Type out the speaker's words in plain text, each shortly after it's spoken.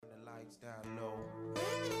Down low.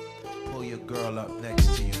 Pull your girl up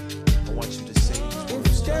next to you. I want you to say these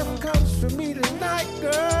words. If death comes for me tonight,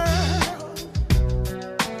 girl,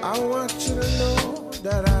 I want you to know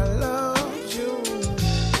that I love you.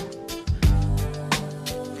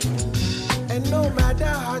 And no matter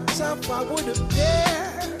how tough I would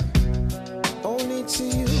appear, only to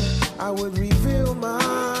you I would reveal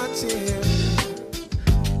my tears.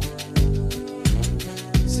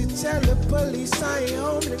 So tell the police I ain't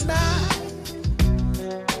home tonight.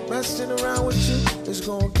 Messing around with you is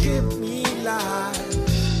gonna give me life.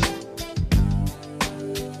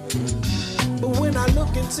 But when I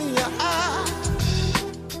look into your eyes,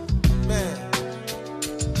 man,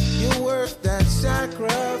 you're worth that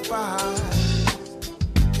sacrifice.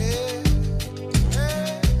 Yeah,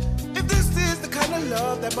 yeah. If this is the kind of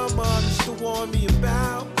love that my mom used to warn me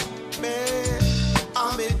about, man,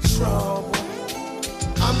 I'm in trouble.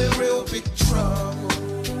 I'm in real big trouble.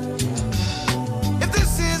 If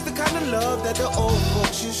this is the kind of love that the old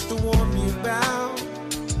folks used to warn me about,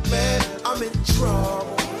 man, I'm in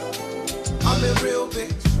trouble. I'm in real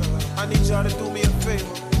big trouble. I need y'all to do me a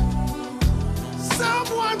favor.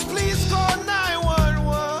 Someone please call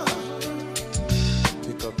 911.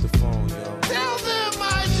 Pick up the phone, yo. Tell them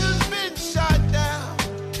I just been shot down,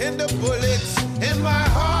 and the bullets in my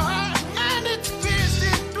heart, and it's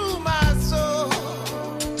piercing through my soul.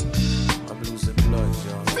 I'm losing blood,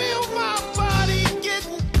 yo. Feel my body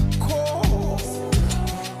getting cold.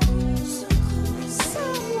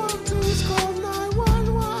 Someone please call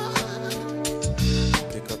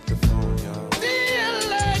 911. Pick up the phone, yo. The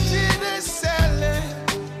alleged assailant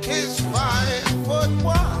is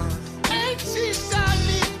 5'1", and she shot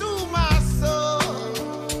me through my soul.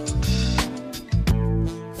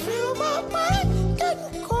 Feel my body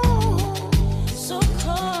getting cold. So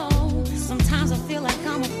cold. Sometimes I feel like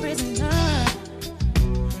I'm a prisoner.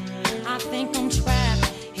 I think I'm trapped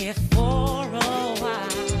here for a while.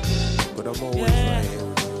 But I'm always right here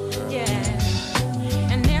with you, girl.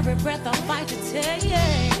 Yeah. And every breath I fight to take. Yeah.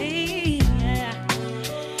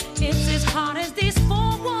 It's as hard as these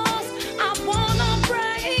four walls I wanna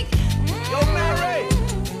break. Yo, Mary.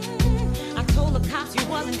 I told the cops you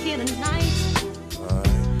wasn't here tonight.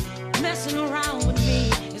 Alright. Messing around with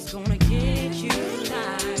me is gonna get you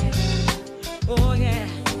life. Oh yeah.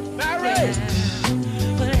 Mary. Yeah.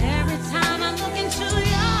 But every time I look into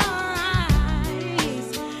your eyes,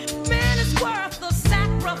 man, it's worth the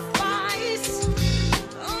sacrifice.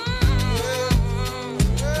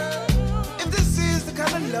 If this is the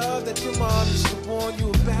kind of love that your mom used to warn you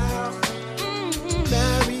about,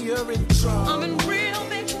 Mary, you're in trouble. I'm in real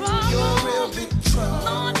big trouble. You're in real big trouble.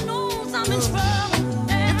 Lord knows I'm in trouble.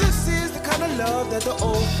 If this is the kind of love that the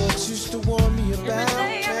old folks used to warn me about,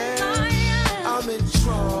 Every day, every man, night, I'm in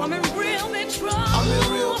trouble. I'm in real big trouble. I'm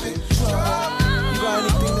in real big trouble. You got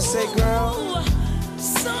anything to say, girl?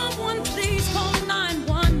 Someone please call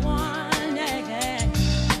 911. Yeah.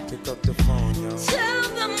 Pick up the phone, yo. Tell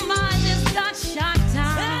them I just got shot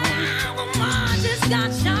down. Tell them I just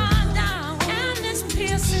got shot down. And it's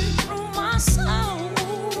piercing through my soul.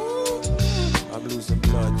 I'm losing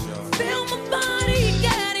blood, yo. Feel my body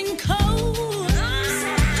getting cold.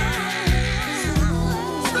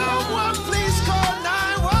 Someone please call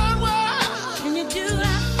 911. Can you do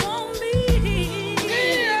that for me? The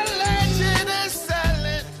alleged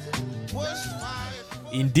assailant was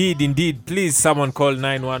 5'1". Indeed. Please, someone call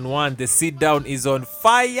 911. The sit down is on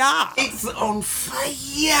fire. It's on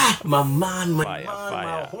fire, my man, Fire.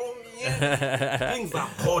 my homie. Yeah. Things are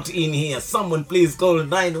hot in here. Someone please call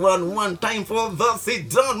 911. Time for the sit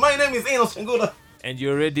down. My name is Enos Nguda. And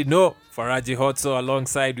you already know Faraji Hotso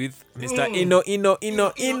alongside with Mr. Ino.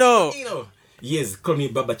 Yes, call me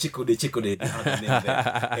Baba Chico de the other name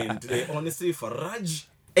there. And today, honestly, Faraj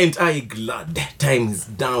and I glad time is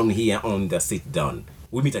down here on the sit down.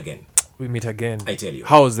 We meet again. I tell you.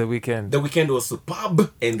 How was the weekend? The weekend was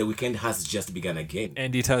superb, and the weekend has just begun again.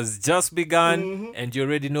 And it has just begun. And you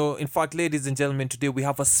already know. In fact, ladies and gentlemen, today we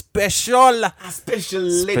have a special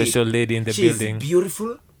lady in the building. She's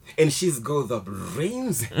beautiful, and she's got the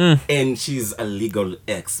brains, and she's a legal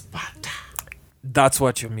expert. That's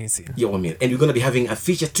what you're missing. Yeah, I mean, and we're going to be having a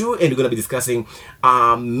feature too, and we're going to be discussing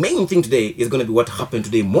main thing today is going to be what happened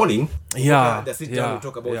today morning. Yeah, The sit down, we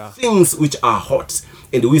talk about yeah. things which are hot,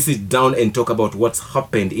 and we sit down and talk about what's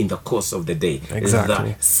happened in the course of the day.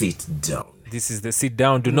 Exactly. The sit down. This is the sit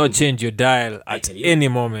down. Do not change your dial at tell you. any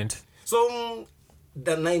moment. So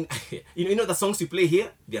the nine, you know the songs you play here,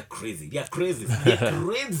 they are crazy. That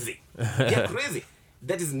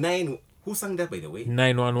is Who sang that, by the way?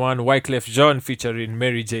 911 Wyclef Jean featuring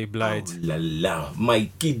Mary J. Blige. Oh, la la.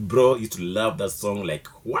 My kid, bro, used to love that song like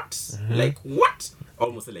what? Like what?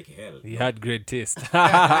 Almost like hell. He had great taste.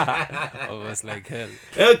 Almost like hell.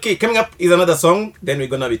 Okay, coming up is another song. Then we're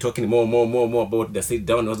going to be talking more about the sit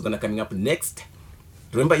down. What's going to coming up next.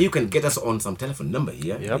 Remember, you can get us on some telephone number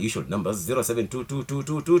here. Yep. The usual numbers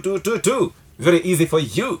 0722222222. Very easy for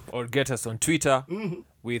you. Or get us on Twitter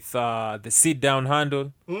with the sit down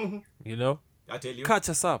handle. You know, I tell you. catch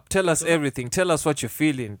us up. Tell us everything. Tell us what you're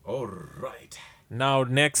feeling. All right. Now,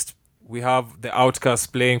 next, we have the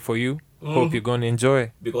Outcast playing for you. Hope you're going to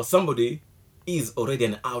enjoy. Because somebody is already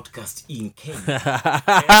an outcast in Kenya.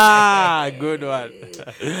 Good one.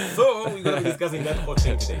 So, we're going to be discussing that hot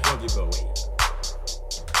thing today. Don't give it away.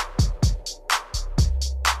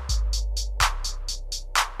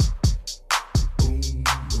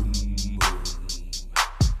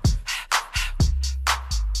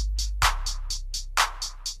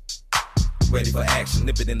 Ready for action,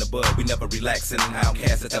 nip it in the bud, we never relaxing.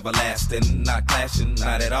 Outcast is everlasting, not clashing,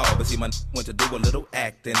 not at all. But see, my went to do a little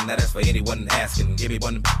acting. Now that's for anyone asking. Give me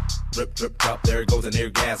one drip, drip, drop, there goes an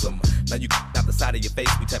orgasm. Now you out the side of your face,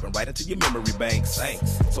 we tapping right into your memory bank.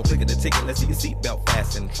 Thanks. So click at the ticket, let's see your seatbelt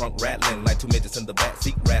fasten. Trunk rattling like two midgets in the back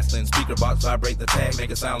seat wrestling. Speaker box vibrate the tag, make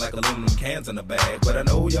it sound like aluminum cans in a bag. But I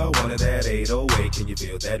know y'all wanted that 808, can you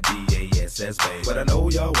feel that BASS bass? But I know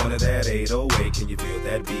y'all wanted that 808, can you feel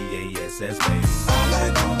that BASS bass? I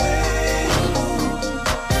like the way you move.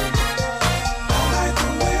 I like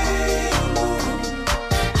the way you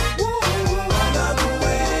move. Ooh, I love the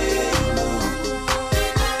way you move.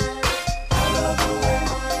 I love the way.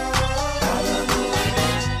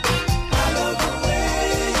 I love the way. I love the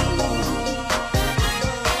way you move.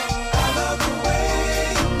 I love the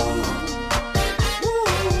way you move.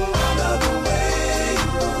 Ooh, I love the way you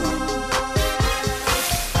move.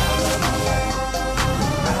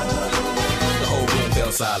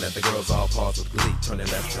 Silent, the girls all paused with glee, turning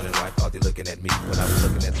left, turning right, thought they looking at me. When I was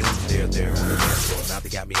looking at them, there on the dance floor. Now they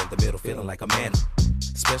got me in the middle, feeling like a man.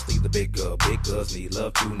 Especially the big girls need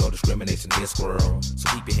love too, no discrimination in this world. So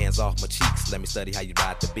keep your hands off my cheeks, let me study how you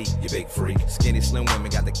ride the beat, you big freak. Skinny, slim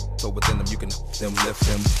women got the toe within them, you can them lift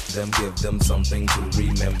them give them something to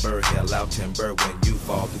remember. Hell out timber when you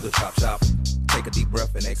fall through the chop shop. Take a deep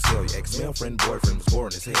breath and exhale. Your ex-girlfriend, boyfriend was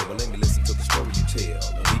boring as hell. Well, let me listen to the story you tell.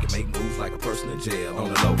 And we can make moves like a person in jail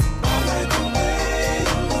on the low. I like the way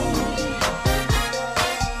you move.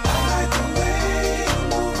 I like the way you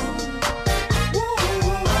move.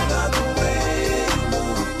 Ooh, I love the way you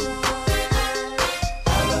move. I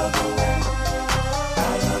love the way. I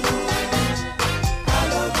love the way. I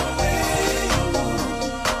love the way you move.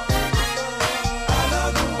 I love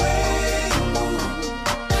the way you move.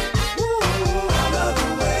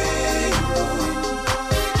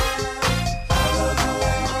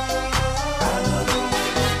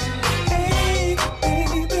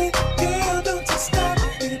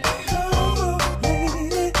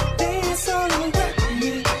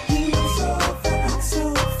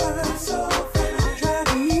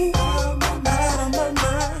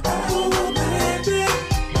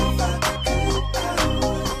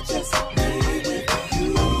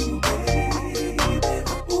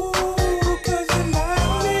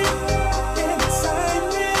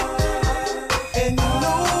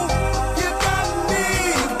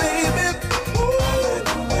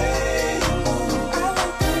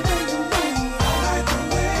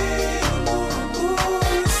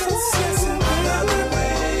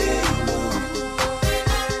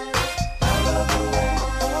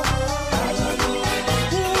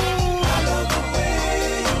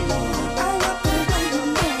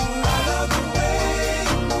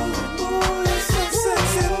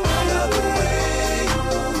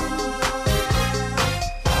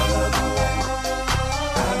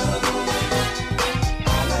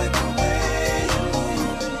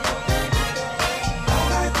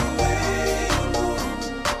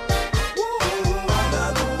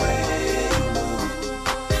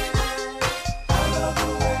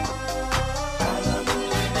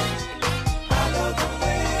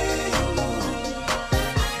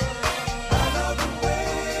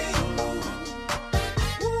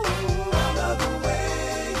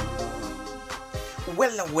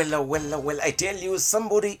 Well, I tell you,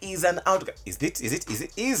 somebody is an outcast. Is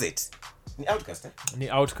it? Ni outcast, eh? Ni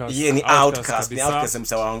outcast. Yeah, ni outcast. Ni outcast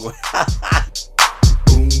msa wangu.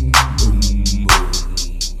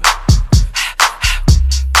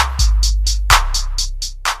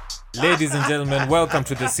 Ladies and gentlemen, welcome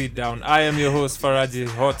to the Sit Down. I am your host Faraji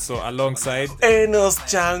Hotso alongside Enos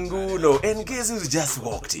Changulo. And guess who's just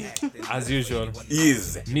walked in? As usual,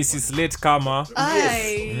 Is Mrs. Late Kama.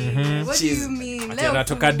 Yes. What do She's- you mean?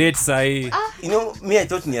 Anatoka date sahi. You know, me I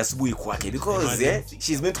thought ni asubuhi kwake because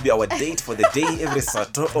she's meant to be our date for the day every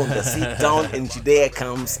Saturday on the Sit Down, and today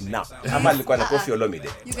comes now. Ama alikuwa na Kofi Olomide.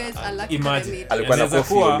 You guys are lucky that I Imagine. made. Alikuwa na Inaweza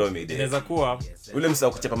Kofi kuwa- Olomide. inaweza kuwa Ule msa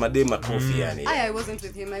wa kuchapa madema Kofi yani. I wasn't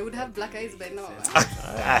with him. I would have black eyes by now.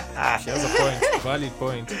 she has a point, valid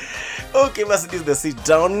point. Okay, but this is the Sit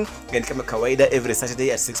Down. And kama kawaida, every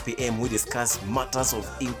Saturday at 6 p.m. we discuss matters of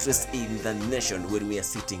interest in the nation when we are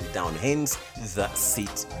sitting down. Hence, the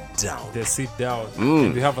Sit Down. The Sit Down.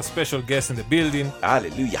 And we have a special guest in the building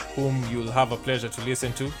Hallelujah. whom you'll have a pleasure to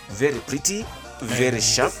listen to. Very pretty, very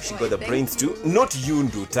sharp. She got the brains too. Not you,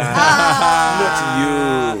 Nduta.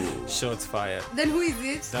 Not you. Shots fired. Then who is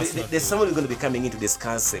it? That's not There's someone who's going to be coming in to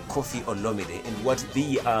discuss Kofi Olomide and what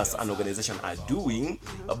they as an organization are doing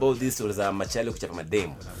about this za machale kuchapa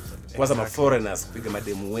mademu. Kwanza ma foreigners kupiga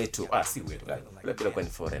mademu wetu. Si wetu. Yule pia kwa ni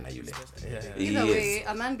foreigner yule. Either way,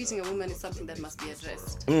 a man beating a woman is something that must be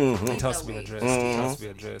addressed. It has to be addressed. It has to be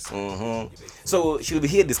addressed. So she'll be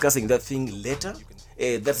here discussing that thing later.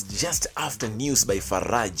 That's just after news by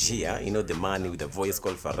Faraji here. You know, the man with the voice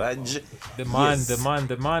called Faraji. The man, Yes.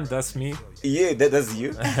 the man, that's me. Yeah, that's you.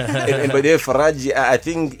 and by the way, Faraji, I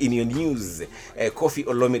think in your news, Kofi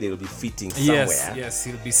Olomide will be fitting somewhere. Yes,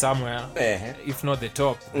 he'll be somewhere. If not the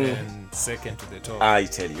top, then second to the top. I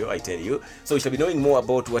tell you. So we shall be knowing more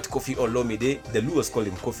about what Kofi Olomide, the Luos call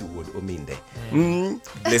him Kofi Wood Ominde.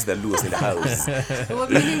 Bless the Luos in the house.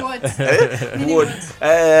 Meaning what? Wood.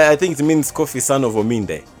 I think it means Kofi son of Ominde.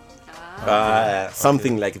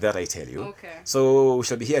 Something like that, I tell you. Okay. So we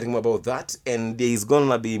shall be hearing more about that, and there is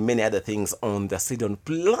gonna be many other things on the sit-down.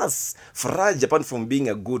 Plus, Faraj, apart from being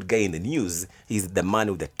a good guy in the news, he's the man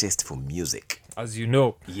with the taste for music. As you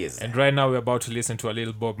know. Yes. And right now we're about to listen to a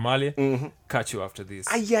little Bob Marley. Catch you after this.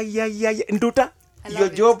 Nduta, love your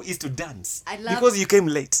it. job is to dance I love because it. you came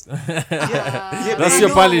late. That's I your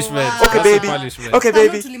know, punishment. wow. Okay, That's your baby. punishment. Okay, Sana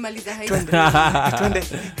baby. tulimaliza high school.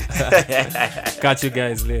 Catch you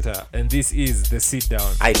guys later. And this is the Sit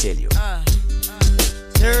Down. I tell you.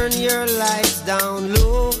 Turn your lights down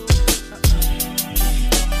low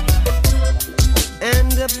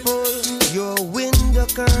and pull your window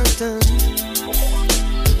curtain.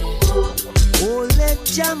 Oh,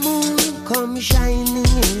 let your moon come shining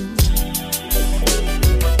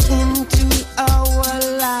into our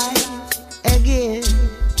life again.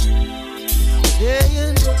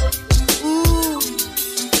 Yeah. Ooh,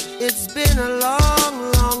 it's been a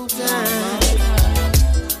long, long time.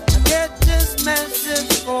 I get this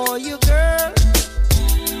message for you, girl,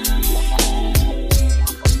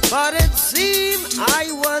 but it seemed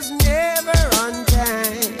I was never on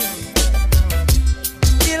time.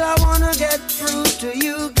 Still I wanna get through to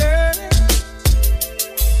you, girl,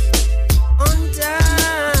 on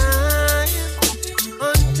time,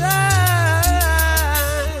 on time.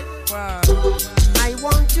 I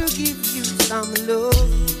want to give you some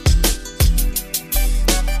love.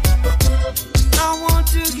 I want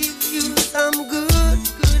to give you some good,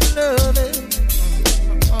 good loving.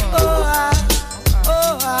 Oh,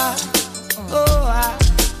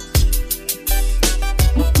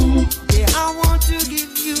 yeah, I want to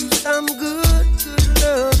give you some good, good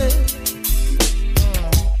loving.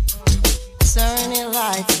 Turn your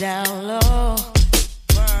lights down low.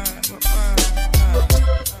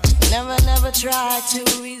 Never try to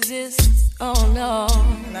resist. Oh no.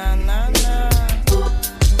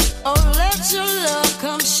 Oh, let your love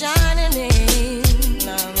come shining in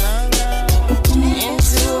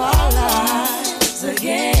into our lives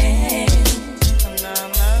again.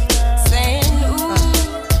 Saying, ooh,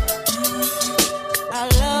 I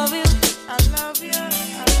love you, I love you,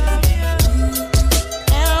 I love you.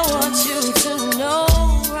 And I want you to know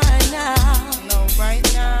right now.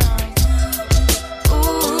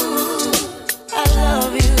 Ooh, I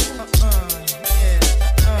love you.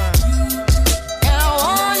 And I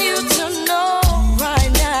want you to know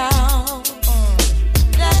right now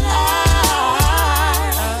that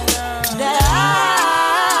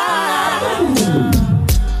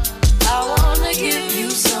I wanna give you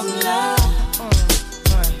some love.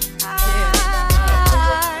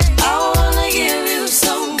 I wanna give you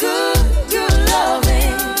some good, good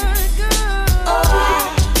loving.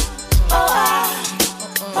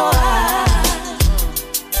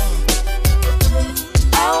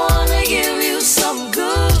 I wanna give you some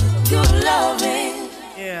good, good loving.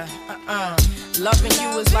 Loving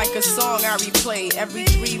you is like a song I replay every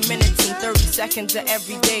 3 minutes and 30 seconds of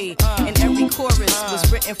every day. And every chorus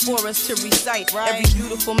was written for us to recite. Every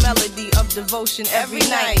beautiful melody of devotion every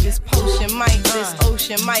night. This potion might, this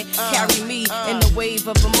ocean might carry me in the wave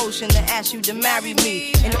of emotion to ask you to marry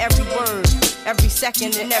me. And every word, every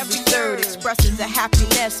second and every third expresses a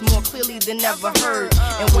happiness more clearly than ever heard.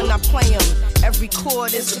 And when I play them, every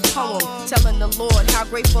chord is a poem telling the Lord how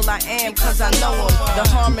grateful I am cause I know him. The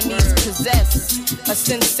harmonies possess a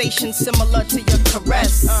sensation similar to your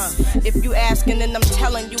caress. If you asking then I'm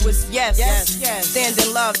telling you it's yes. Stand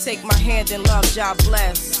in love, take my hand in love, God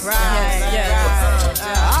bless. Yes.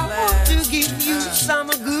 I want to give you some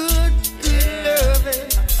good loving.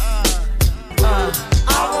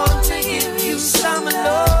 I want to give you some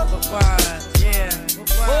love.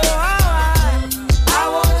 I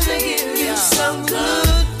want to give you some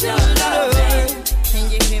good loving. Can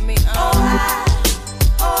you hear me?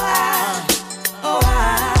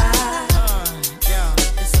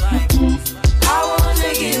 It's like I want to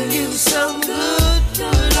give you some good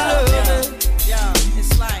loving.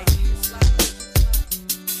 it's like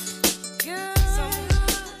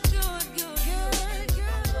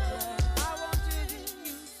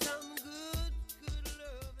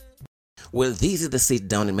Well, this is the sit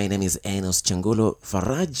down, and my name is Enos Changolo.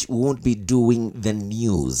 Faraj won't be doing the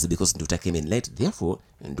news because Nduta came in late. Therefore,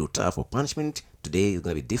 Nduta, for punishment, today is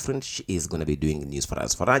going to be different. She is going to be doing news for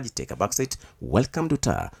us. Faraj, take a back seat. Welcome,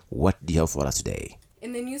 Nduta. What do you have for us today?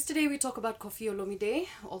 In the news today, we talk about Koffi Olomide,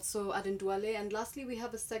 also Aden Duale, and lastly, we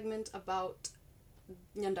have a segment about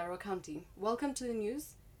Nyandarua County. Welcome to the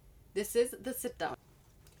news. This is The Sit Down.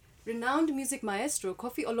 Renowned music maestro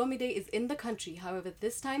Koffi Olomide is in the country. However,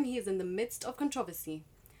 this time he is in the midst of controversy.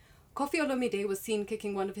 Koffi Olomide was seen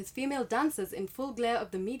kicking one of his female dancers in full glare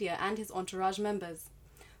of the media and his entourage members.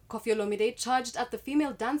 Koffi Olomide charged at the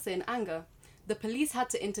female dancer in anger. The police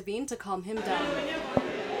had to intervene to calm him down.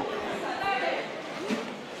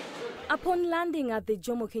 Upon landing at the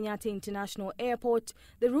Jomo Kenyatta International Airport,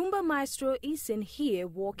 the Rumba maestro is seen here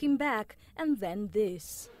walking back and then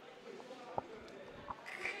this.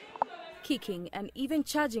 Kicking and even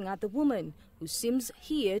charging at the woman, who seems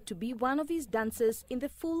here to be one of his dancers in the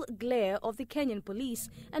full glare of the Kenyan police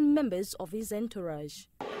and members of his entourage.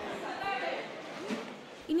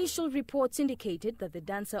 Initial reports indicated that the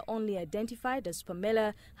dancer, only identified as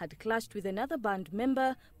Pamela, had clashed with another band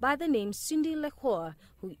member by the name Cindy Lehoa,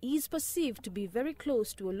 who is perceived to be very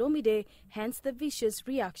close to Olomide, hence the vicious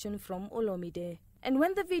reaction from Olomide. And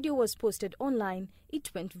when the video was posted online,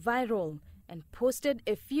 it went viral and posted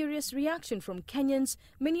a furious reaction from Kenyans,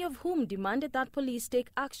 many of whom demanded that police take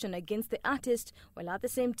action against the artist, while at the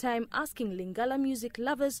same time asking Lingala music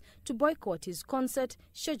lovers to boycott his concert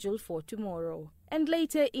scheduled for tomorrow. And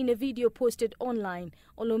later, in a video posted online,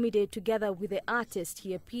 Olomide, together with the artist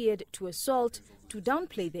he appeared to assault, to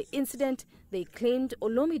downplay the incident, they claimed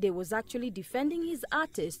Olomide was actually defending his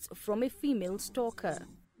artists from a female stalker.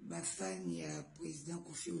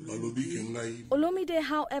 Olomide,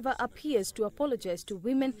 however, appears to apologize to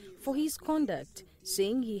women for his conduct,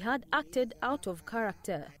 saying he had acted out of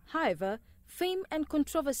character. However, fame and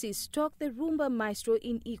controversy stalked the Rumba maestro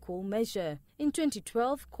in equal measure. In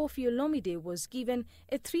 2012, Koffi Olomide was given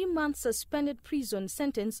a 3-month suspended prison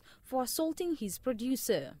sentence for assaulting his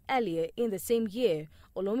producer. Earlier in the same year,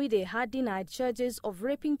 Olomide had denied charges of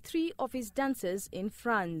raping 3 of his dancers in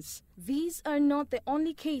France. These are not the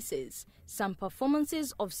only cases. Some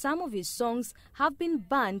performances of some of his songs have been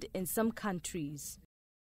banned in some countries.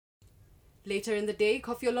 Later in the day,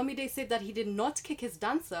 Koffi Olomide said that he did not kick his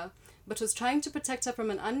dancer, but was trying to protect her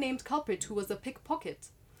from an unnamed culprit who was a pickpocket.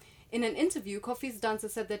 In an interview, Koffi's dancer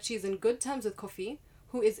said that she is in good terms with Koffi,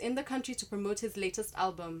 who is in the country to promote his latest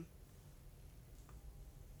album.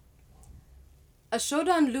 A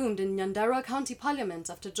showdown loomed in Nyandarua County Parliament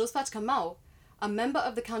after Josephat Kamau, a member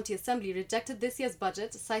of the County Assembly, rejected this year's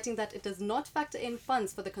budget, citing that it does not factor in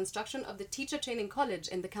funds for the construction of the teacher training college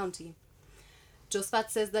in the county. Josephat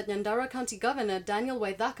says that Nyandarua County Governor Daniel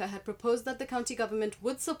Waithaka had proposed that the county government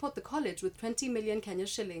would support the college with 20 million Kenya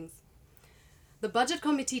shillings. The Budget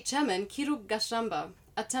Committee Chairman, Kiru Gashamba,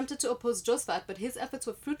 attempted to oppose Josephat, but his efforts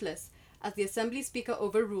were fruitless as the Assembly Speaker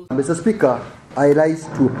overruled. Mr. Speaker, I rise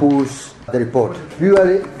to oppose the report.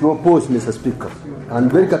 Purely to oppose, Mr. Speaker. I'm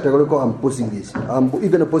very categorical. I'm opposing this. I'm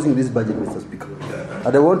even opposing this budget, Mr. Speaker.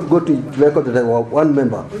 And I want to go to record that I was one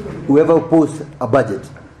member who ever opposed a budget.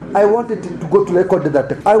 I wanted to go to record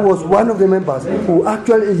that I was one of the members who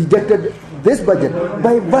actually rejected this budget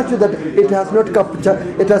by virtue that it has not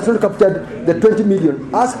captured the 20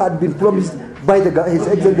 million as had been promised by His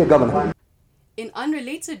Executive Governor. In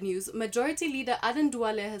unrelated news, Majority Leader Aden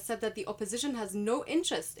Duale has said that the opposition has no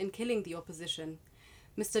interest in killing the opposition.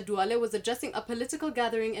 Mr. Duale was addressing a political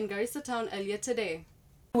gathering in Garissa town earlier today.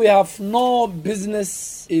 We have no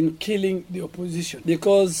business in killing the opposition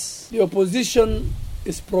because the opposition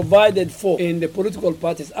is provided for in the Political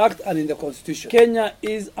Parties Act and in the Constitution. Kenya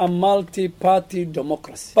is a multi-party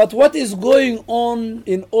democracy. But what is going on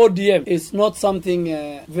in ODM is not something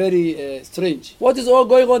very strange. What is all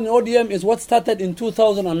going on in ODM is what started in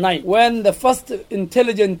 2009 when the first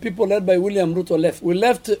intelligent people led by William Ruto left. We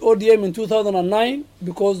left ODM in 2009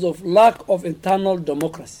 because of lack of internal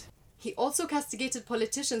democracy. He also castigated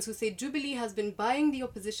politicians who say Jubilee has been buying the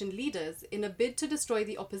opposition leaders in a bid to destroy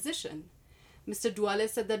the opposition. Mr. Duale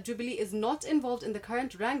said that Jubilee is not involved in the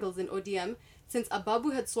current wrangles in ODM since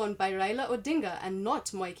Ababu had sworn by Raila Odinga and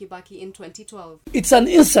not Mwai Kibaki in 2012. It's an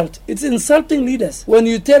insult. It's insulting leaders. When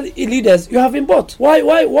you tell leaders you have been bought, why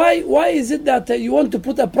is it that you want to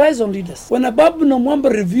put a price on leaders? When Ababu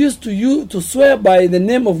Nomwamba refused to swear by the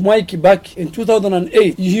name of Mwai Kibaki in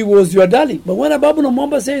 2008, he was your darling. But when Ababu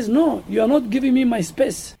Nomwamba says, no, you are not giving me my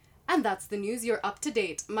space. And that's the news. You're up to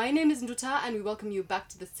date. My name is Nduta and we welcome you back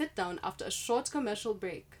to the sit down after a short commercial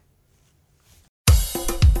break.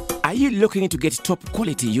 Are you looking to get top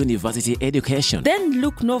quality university education? Then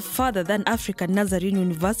look no further than African Nazarene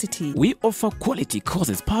University. We offer quality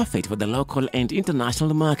courses perfect for the local and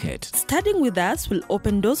international market. Studying with us will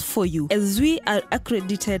open doors for you as we are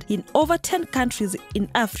accredited in over 10 countries in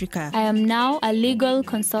Africa. I am now a legal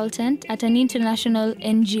consultant at an international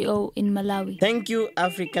NGO in Malawi. Thank you,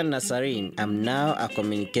 African Nazarene. I'm now a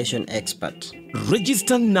communication expert.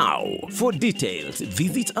 Register now. For details,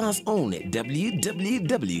 visit us on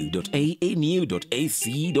www.anu.ac.ke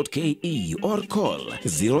or call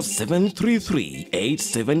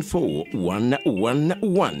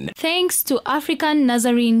 0733-874-111. Thanks to African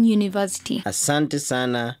Nazarene University. Asante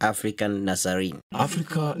sana, African Nazarene.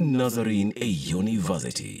 Africa Nazarene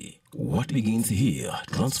University. What begins here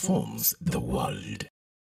transforms the world.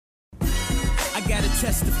 I gotta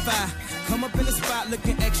testify. Come up in the spot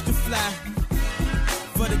looking extra fly.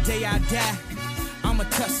 For the day I die, I'ma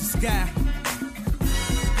touch the sky.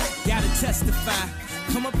 Gotta testify.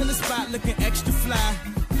 Come up in the spot looking extra fly.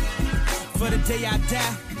 For the day I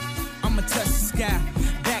die, I'ma touch the sky.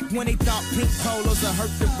 Back when they thought pink polos would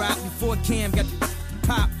hurt the rock. Before Cam got the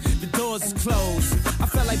pop, the doors is closed. I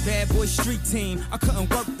felt like bad boy street team. I couldn't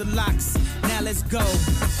work the locks. Now let's go.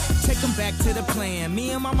 Take them back to the plan.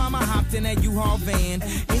 Me and my mama hopped in that U-Haul van.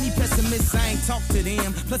 Any pessimists, I ain't talk to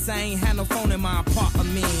them. Plus I ain't had no phone in my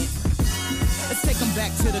apartment. Let's take them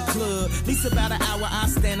back to the club. At least about an hour I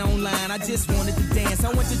stand online. I just wanted to dance.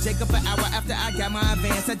 I went to Jacob an hour after I got my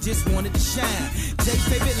advance. I just wanted to shine. Jake's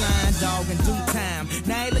favorite line, dog, in due time.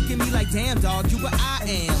 Now they look at me like, damn, dog, you what I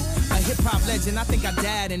am. A hip-hop legend. I think I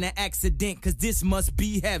died in an accident, cause this must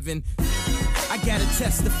be heaven. I gotta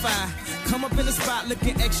testify. Come up in the spot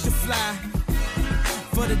looking extra fly.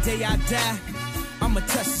 For the day I die, I'ma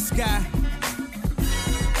touch the sky.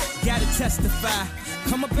 Gotta testify.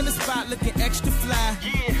 Come up in the spot looking extra fly.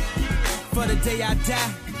 Yeah. For the day I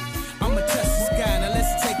die, I'ma touch the sky. Now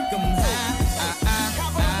let's take them high.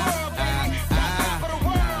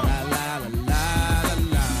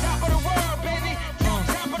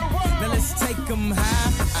 Now let's take them high.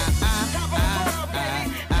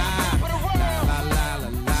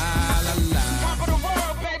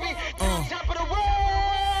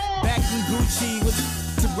 Back in Gucci with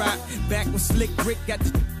to rock. Back when Slick Rick got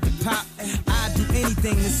the pop. I'd do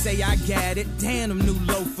anything to say I got it. Damn, them new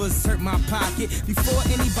loafers hurt my pocket. Before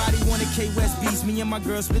anybody wanted K-West beats, me and my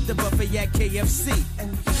girl split the buffet at KFC.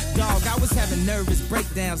 Dog, I was having nervous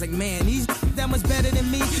breakdowns like, man, these that much better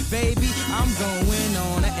than me. Baby, I'm going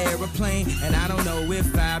on an aeroplane, and I don't know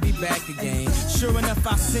if I'll be back again. Sure enough,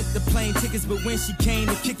 I sent the plane tickets, but when she came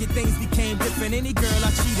to kick it, things became different. Any girl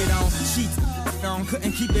I cheated on, she on,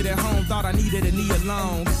 couldn't keep it at home, thought I needed a knee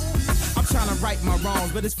alone. I'm trying to right my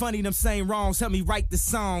wrongs, but it's funny them same wrongs help me write the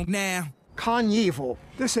song now. Kanye,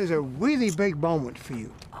 this is a really big moment for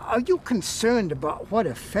you. Are you concerned about what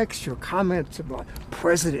effects your comments about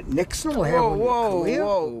President Nixon will have on your career?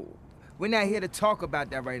 Whoa. We're not here to talk about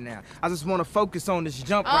that right now. I just want to focus on this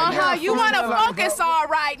jump right now. You want to focus, all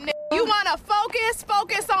right, nigga. You want to focus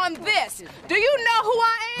on this. Do you know who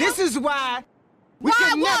I am? This is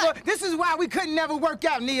why we couldn't never work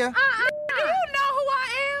out, Nia. Do you know who I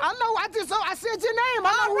am? I know, I said your name.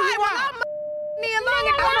 I know who you are. I'm Nia Long,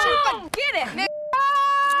 and don't you forget it, nigga.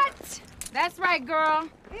 What? That's right, girl.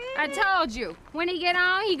 I told you. When he get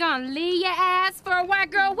on, he gonna leave your ass for a white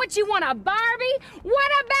girl. What, you want a Barbie?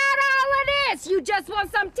 What about all of this? You just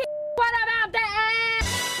want some What about the ass?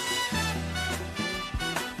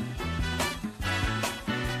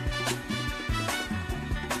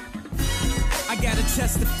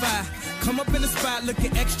 testify. Come up in the spot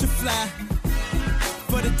looking extra fly.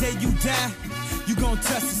 For the day you die, you gon'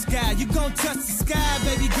 touch the sky. You gon' touch the sky,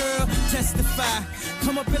 baby girl. Testify.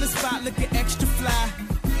 Come up in the spot looking extra fly.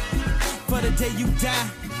 For the day you die,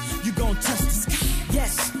 you gon' touch the sky.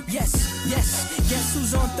 Yes, yes, yes. Guess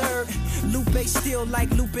who's on third? Lupe still like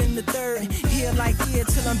Lupin the third. Here like here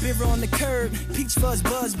till I'm bitter on the curb. Peach fuzz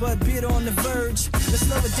buzz, but bitter on the verge. Let's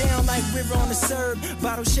slow it down like we're on the serve.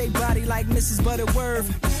 Bottle shaped body like Mrs. Butterworth.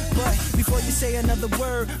 But before you say another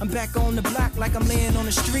word, I'm back on the block like I'm laying on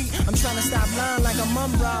the street. I'm trying to stop lying like I'm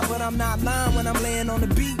Mum-Ra, but I'm not lying when I'm laying on the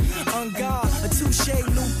beat. On guard, a touche,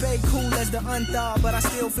 Lupe, cool as the unthawed, but I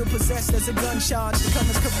still feel possessed as a gun charge. To come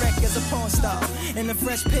as correct as a porn star. And a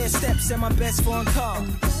fresh pair of steps and my best foreign car.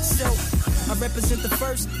 So, I represent the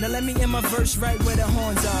first, now let me end my verse right where the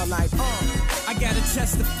horns are like, I gotta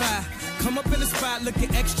testify, come up in the spot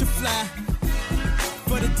looking extra fly.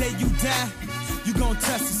 For the day you die, you gon'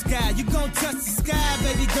 touch the sky. You gon' touch the sky,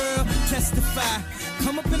 baby girl, testify.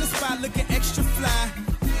 Come up in the spot looking extra fly.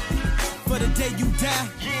 For the day you die,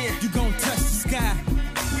 you gon' touch the sky.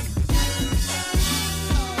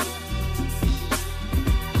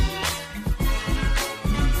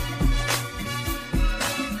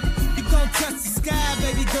 Touch the sky,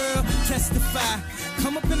 baby girl, testify.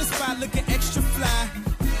 Come up in the spot looking extra fly.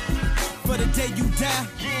 For the day you die,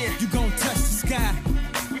 you gon' touch the sky.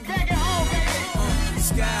 We back at home, baby.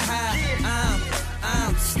 Sky high,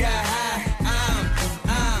 I'm sky high.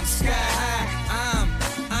 I'm sky high.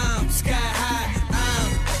 I'm sky high.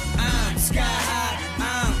 I'm sky high.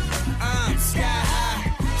 I'm sky high.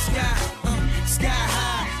 Sky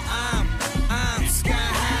high. I'm sky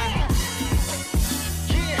high.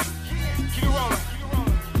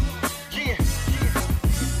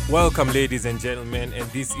 Welcome, ladies and gentlemen, and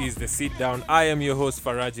this is the Sit Down. I am your host,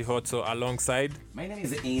 Faraji Hotso, alongside... My name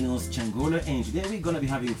is Enos Changola, and today we're going to be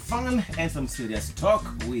having fun and some serious talk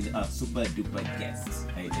with a super duper guest,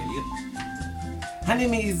 I tell you. Her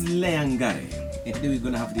name is Leangare, and today we're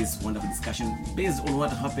going to have this wonderful discussion based on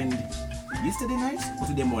what happened yesterday night or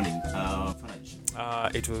today morning,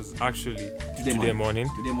 Faraj? It was actually today morning.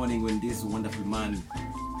 Today morning when this wonderful man...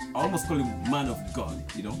 I almost call him man of God,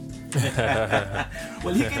 you know.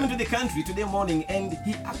 Well, he came into the country today morning and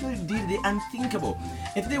he actually did the unthinkable.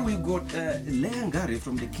 And today we got Leangare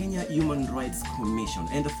from the Kenya Human Rights Commission.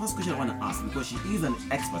 And the first question I want to ask, because she is an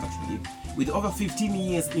expert actually, with over 15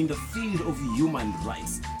 years in the field of human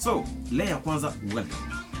rights. So, Lea Kwanza,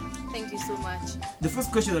 welcome. Thank you so much. The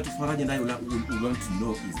first question that Faraj and I would want to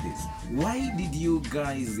know is this. Why did you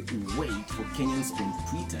guys wait for Kenyans on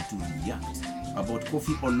Twitter to react about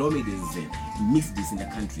Kofi Olomide's misdeeds in the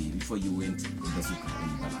country before you went to Bazooka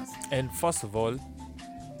and Balance? And first of all,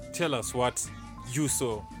 tell us what you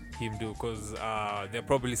saw him do, because there are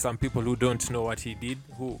probably some people who don't know what he did,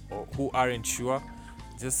 who aren't sure.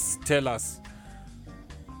 Just tell us.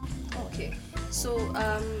 Okay. So,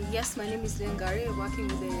 yes, my name is Leangare, working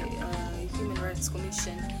with the Human Rights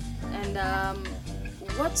Commission. And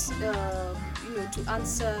to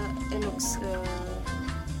answer Enoch's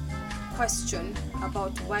question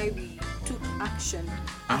about why we took action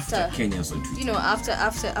after Kenyans on Twitter.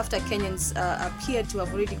 After Kenyans appeared to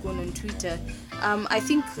have already gone on Twitter. I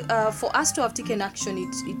think for us to have taken action,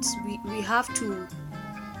 we have to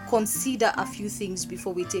consider a few things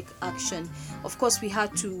before we take action. Of course, we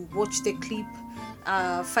had to watch the clip,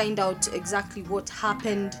 find out exactly what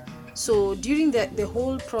happened. So during the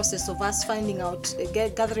whole process of us finding out,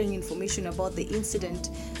 gathering information about the incident,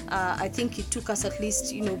 I think it took us at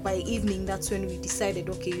least, by evening, that's when we decided,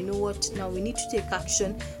 okay, you know what, now we need to take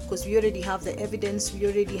action because we already have the evidence, we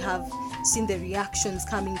already have seen the reactions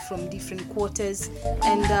coming from different quarters.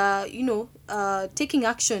 And, taking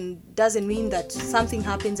action doesn't mean that something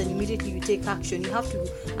happens and immediately you take action. You have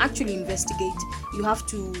to actually investigate. You have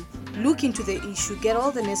to look into the issue, get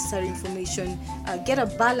all the necessary information, get a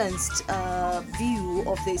balanced view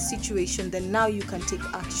of the situation, then now you can take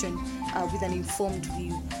action with an informed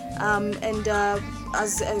view.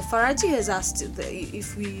 As Faraji has asked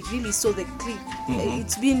if we really saw the clip,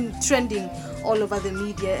 it's been trending all over the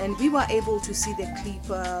media and we were able to see the clip.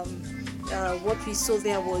 What we saw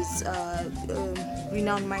there was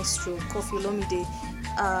renowned maestro Kofi Olomide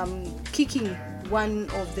kicking one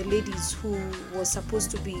of the ladies who was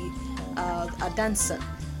supposed to be a dancer.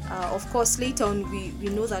 Of course, later on, we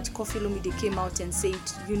know that Kofi Olomide came out and said,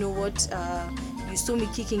 you know what, you saw me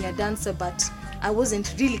kicking a dancer, but I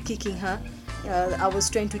wasn't really kicking her. I was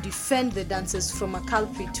trying to defend the dancers from a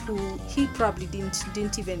culprit who he probably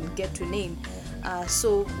didn't even get to name.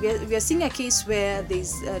 So we are seeing a case where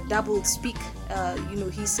there's double speak.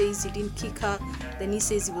 He says he didn't kick her, then he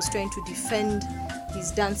says he was trying to defend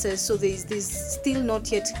his dancers. So there's still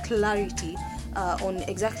not yet clarity on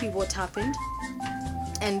exactly what happened.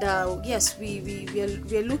 And yes, we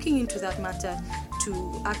are looking into that matter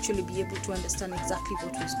to actually be able to understand exactly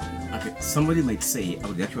what was going on. Okay, somebody might say,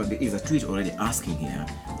 actually there is a tweet already asking here,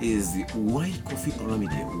 is why Kofi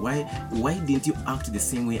Olomide? Why didn't you act the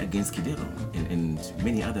same way against Kidero and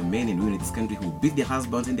many other men and women in this country who beat their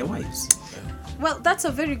husbands and their wives? Well, that's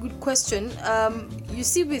a very good question. You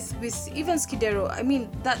see, with Evans Kidero, I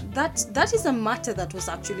mean, that is a matter that was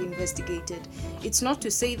actually investigated. It's not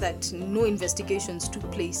to say that no investigations took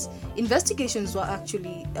place. Investigations were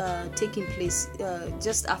actually taking place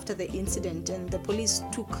just after the incident, and the police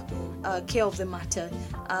took care of the matter.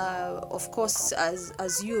 Of course,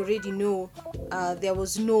 as you already know, there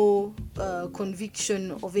was no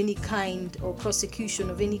conviction of any kind or prosecution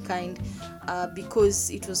of any kind because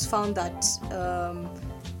it was found that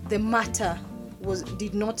the matter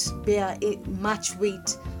did not bear much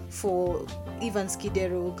weight for Evans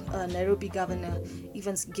Kidero, Nairobi Governor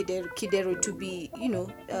Evans Kidero, to be,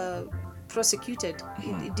 prosecuted.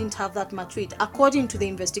 It didn't have that much weight, according to the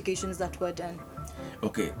investigations that were done.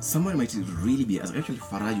 Okay, someone might really be, actually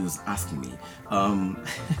Faraji was asking me,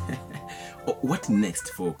 what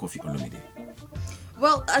next for Kofi Olomide?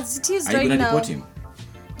 Well, as it is right now... Are you going to deport him?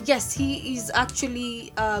 Yes, he is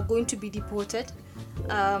actually going to be deported.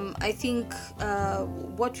 I think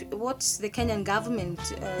what the Kenyan government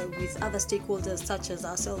with other stakeholders such as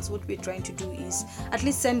ourselves, what we're trying to do is at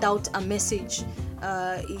least send out a message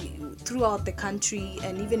throughout the country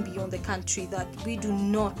and even beyond the country that we do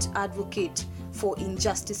not advocate for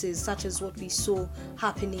injustices such as what we saw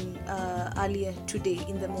happening earlier today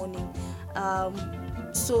in the morning.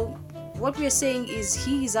 So what we're saying is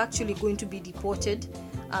he is actually going to be deported.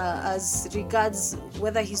 As regards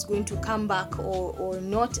whether he's going to come back or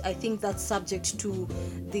not, I think that's subject to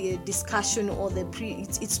the discussion or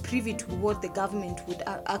it's privy to what the government would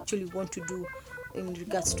actually want to do in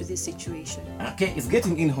regards to this situation. Okay, it's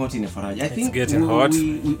getting in hot in Faraji. I think hot.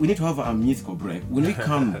 We need to have a musical break. When we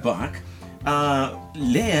come back,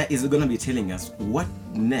 Leah is going to be telling us what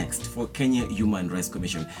next for Kenya Human Rights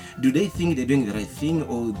Commission. Do they think they're doing the right thing,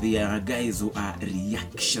 or they are guys who are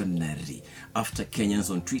reactionary after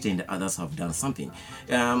Kenyans on Twitter and others have done something?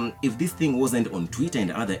 If this thing wasn't on Twitter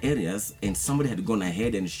and other areas and somebody had gone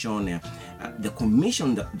ahead and shown the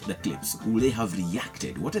commission the clips, would they have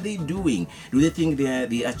reacted? What are they doing? Do they think they're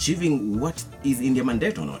achieving what is in their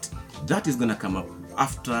mandate or not? That is going to come up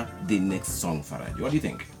after the next song, Faraj. What do you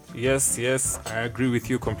think? Yes, I agree with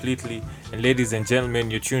you completely. And ladies and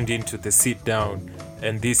gentlemen, you're tuned into the Sit Down,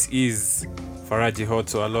 and this is Faraji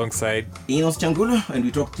Hotso alongside Enos Changulo, and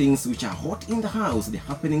we talk things which are hot in the house, the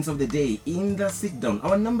happenings of the day in the Sit Down.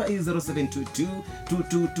 Our number is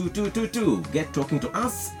 0722-222222. Get talking to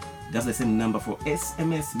us. That's the same number for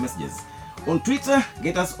SMS messages. On Twitter,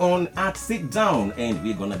 get us on @SitDown, and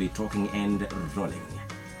we're gonna be talking and rolling.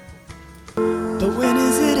 But when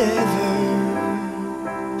is it ever?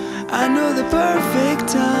 I know the perfect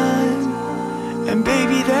time, and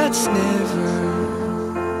baby, that's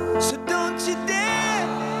never. So don't you dare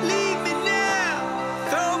leave me now.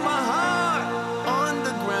 Throw my heart on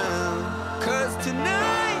the ground, 'cause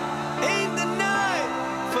tonight ain't the night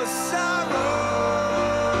for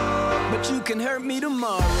sorrow. But you can hurt me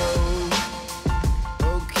tomorrow.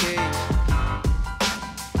 Okay,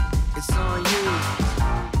 it's on you.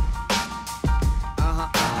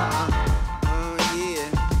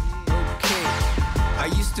 I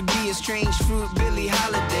used to be a strange fruit, Billie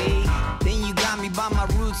Holiday. Then you got me by my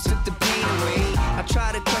roots, took the pain away. I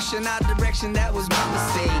tried to question our direction, that was my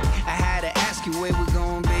mistake. I had to ask you where we're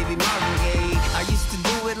going, baby, Marvin Gaye. I used to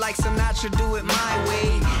do it like Sinatra, do it my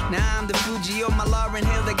way. Now I'm the Fuji or my Lauryn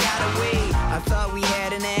Hill that got away. I thought we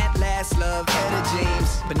had an at-last love, Etta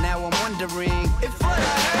James. But now I'm wondering if what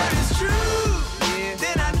I heard is true. Yeah.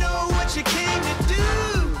 Then I know what you came to do.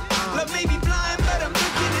 Love may be blind, but I'm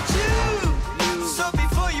looking at you. So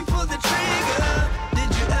before you pull the trigger,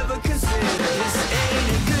 did you ever consider this ain't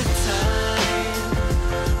a good time?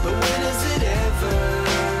 But when is it ever?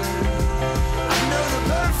 I know the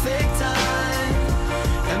perfect time,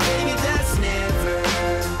 and baby, that's never.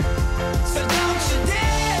 So don't you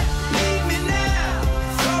dare leave me now.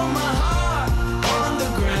 Throw my heart on the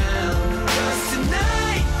ground, 'cause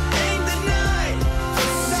tonight ain't the night for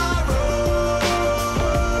sorrow.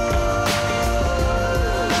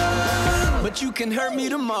 But you can hurt me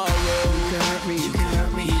tomorrow. You can hurt me, you can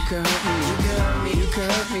hurt me, you can hurt me, you can hurt me, you can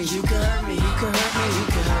hurt me, you can hurt me, you can hurt me, you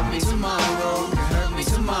can hurt me tomorrow. You can hurt me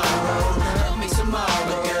tomorrow. You can hurt me tomorrow. tomorrow.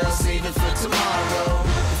 But girl, save it for tomorrow.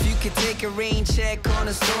 If you could take a rain check on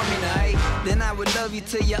a stormy night, then I would love you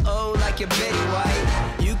till you're old like your Betty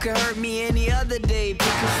White. You could hurt me any other day, pick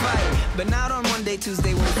a fight, but not on Monday,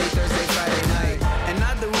 Tuesday, Wednesday, Thursday, Friday night. And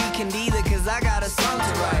not the weekend either, cause I got a song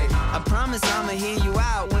to write. I promise I'ma hear you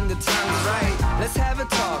out when the time is right. Let's have a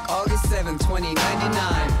talk, August 7,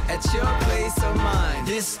 2099, at your place or mine.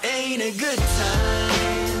 This ain't a good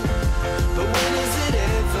time, but when is it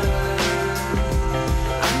ever?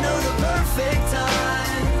 I know the perfect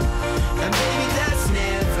time, and baby that's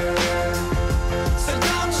never. So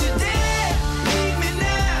don't you dare leave me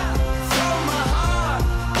now, throw my heart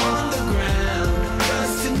on the ground,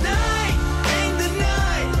 cause tonight ain't the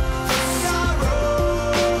night for sorrow.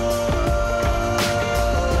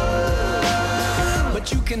 But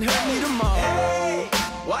you can hurt me tomorrow. Hey,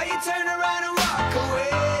 why you turn around and walk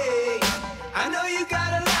away? I know you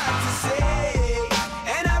got a lot to say,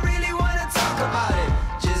 and I really wanna talk about it,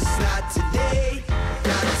 just not today,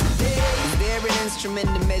 not today. Is there an instrument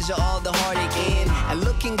to measure all the heartache in? A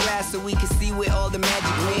looking glass so we can see where all the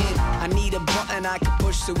magic went. I need a button I can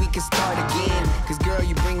push so we can start again, cause girl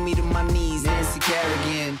you bring me to my knees, Nancy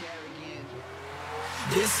Kerrigan.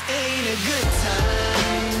 This ain't a good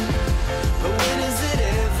time, but when is it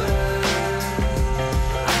ever?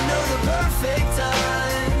 I know the perfect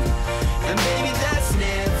time, and baby that's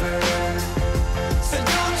never. So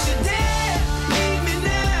don't you dare leave me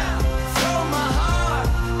now, throw my heart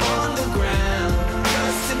on the ground,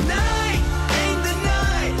 cause tonight ain't the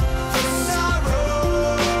night for sorrow.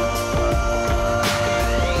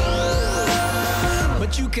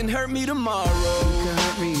 But you can hurt me tomorrow. You can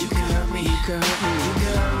hurt me, you can hurt me, you can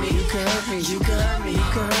hurt me, you can hurt me, you can hurt me, you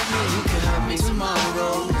can hurt me, you can hurt me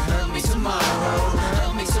tomorrow. Hurt me tomorrow,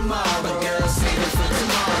 hurt me tomorrow. But girl, save it for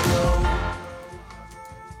tomorrow.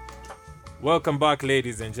 Welcome back,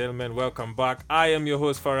 ladies and gentlemen. Welcome back. I am your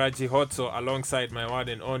host, Faraji Hotso, alongside my one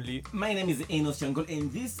and only. My name is Enos Changol,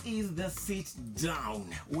 and this is the Sit Down,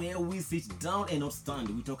 where we sit down and not stand.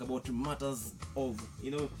 We talk about matters of,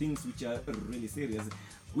 things which are really serious,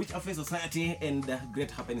 which affect society and the great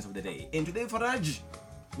happenings of the day. And today, Faraj,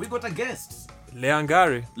 we got a guest.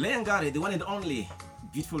 Leangari, the one and only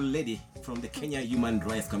beautiful lady from the Kenya Human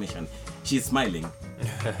Rights Commission. She's smiling.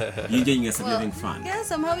 You're enjoying yourself, having fun.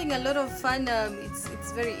 Yes, I'm having a lot of fun.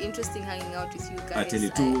 It's very interesting hanging out with you guys. I tell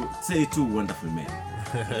you, two wonderful men.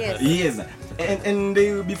 Yes. Yes. And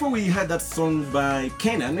before we had that song by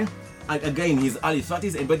Kenan, a guy in his early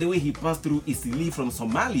 30s, and by the way, he passed through Isili from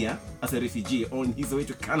Somalia as a refugee on his way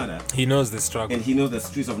to Canada. He knows the struggle. And he knows the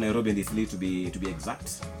streets of Nairobi and Isili to be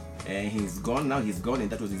exact. He's gone, and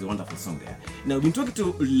that was his wonderful song there. Now, we've been talking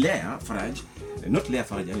to Leah Faraj, not Leah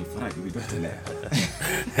Faraj, I mean Faraj, we've been talking to Leah.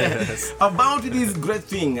 Yes. About this great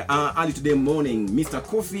thing early today morning, Mr.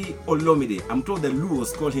 Kofi Olomide. I'm told the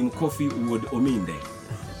Luos call him Kofi Wood Ominde.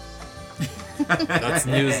 That's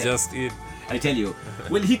news just in. I tell you.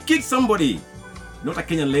 Well, he kicked somebody, not a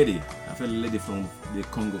Kenyan lady, a fellow lady from the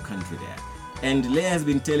Congo country there. And Leah has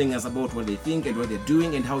been telling us about what they think and what they're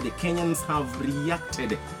doing and how the Kenyans have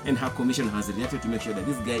reacted and how commission has reacted to make sure that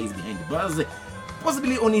this guy is behind the bars,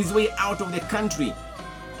 possibly on his way out of the country.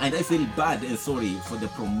 And I feel bad and sorry for the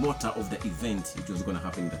promoter of the event which was going to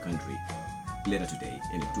happen in the country later today.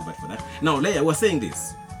 And too bad for that. Now, Leah, we're saying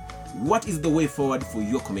this. What is the way forward for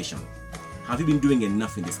your commission? Have you been doing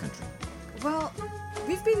enough in this country? Well,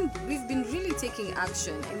 we've been really taking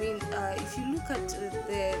action. I mean, if you look at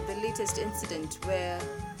the latest incident where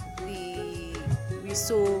we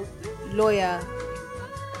saw lawyer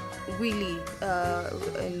Willie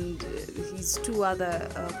and his two other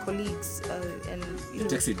colleagues and the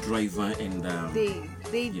taxi driver and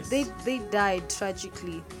they died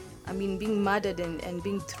tragically. I mean, being murdered and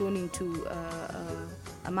being thrown into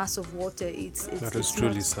a mass of water. That is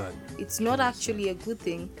truly sad. It's not actually a good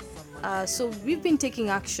thing. So we've been taking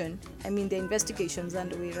action. I mean, the investigation's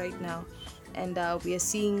underway right now, and we are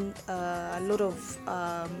seeing a lot of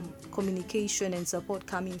communication and support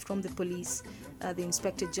coming from the police. The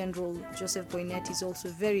Inspector General, Joseph Boynet, is also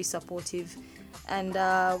very supportive. And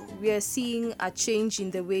we are seeing a change in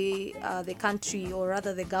the way the country, or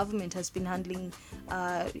rather the government, has been handling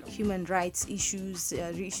human rights issues,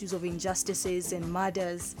 issues of injustices and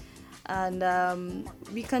murders. And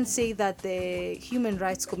we can say that the Human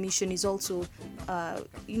Rights Commission is also,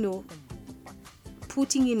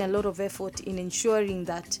 putting in a lot of effort in ensuring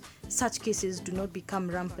that such cases do not become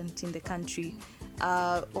rampant in the country.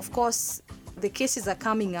 Of course, the cases are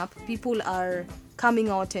coming up. People are coming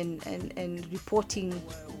out and reporting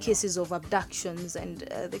cases of abductions, and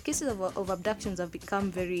the cases of abductions have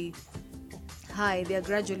become very high. They are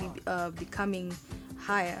gradually becoming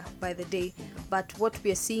higher by the day. But what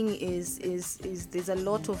we are seeing is there's a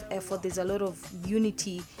lot of effort, there's a lot of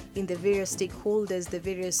unity in the various stakeholders, the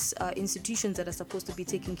various institutions that are supposed to be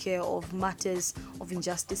taking care of matters of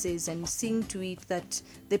injustices and seeing to it that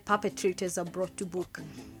the perpetrators are brought to book.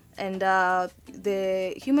 And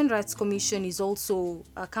the Human Rights Commission is also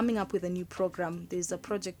coming up with a new program. There's a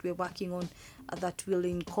project we're working on that will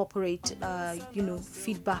incorporate,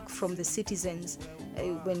 feedback from the citizens.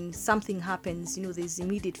 When something happens, there's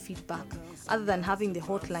immediate feedback. Other than having the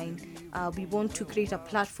hotline, we want to create a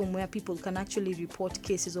platform where people can actually report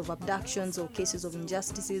cases of abductions or cases of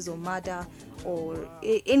injustices or murder or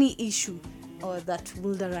any issue that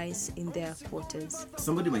will arise in their quarters.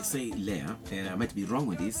 Somebody might say, Leah, I might be wrong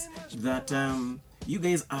with this, that you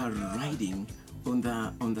guys are riding on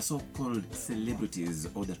the so-called celebrities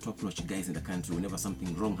or the top-notch guys in the country. Whenever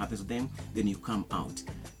something wrong happens to them, then you come out.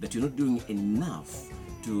 That you're not doing enough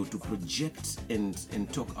to project and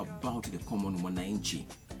talk about the common mwananchi.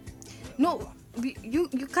 No,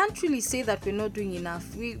 you can't really say that we're not doing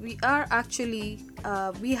enough. We are actually,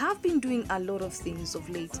 we have been doing a lot of things of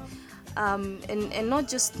late. And not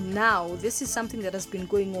just now. This is something that has been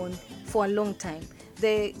going on for a long time.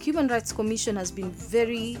 The Human Rights Commission has been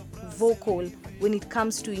very vocal when it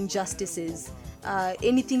comes to injustices.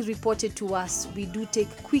 Anything reported to us, we do take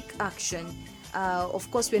quick action.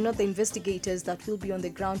 Of course, we're not the investigators that will be on the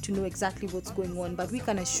ground to know exactly what's going on, but we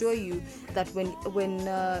can assure you that when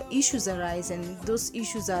issues arise and those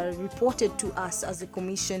issues are reported to us as a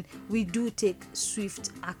commission, we do take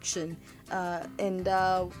swift action.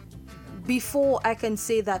 Before I can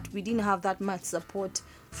say that we didn't have that much support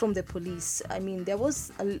from the police. I mean, there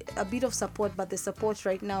was a bit of support, but the support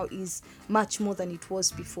right now is much more than it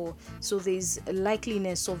was before. So there's a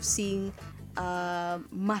likeliness of seeing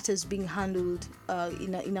matters being handled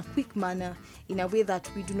in a quick manner, in a way that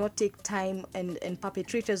we do not take time, and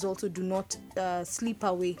perpetrators also do not slip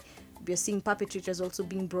away. We are seeing perpetrators also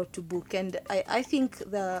being brought to book. And I think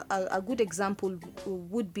a good example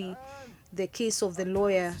would be the case of the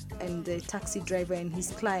lawyer and the taxi driver and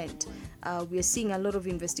his client. We are seeing a lot of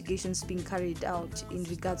investigations being carried out in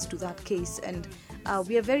regards to that case, and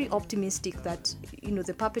we are very optimistic that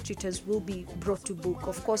the perpetrators will be brought to book.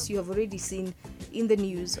 Of course, you have already seen in the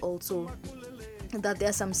news also that there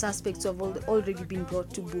are some suspects who have already been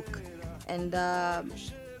brought to book, and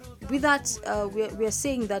with that, we are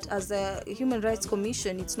saying that as a Human Rights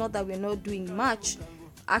Commission, it's not that we're not doing much.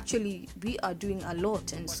 Actually, we are doing a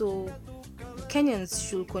lot, and so Kenyans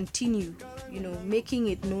should continue, making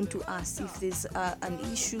it known to us if there's an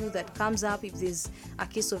issue that comes up, if there's a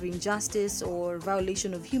case of injustice or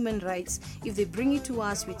violation of human rights. If they bring it to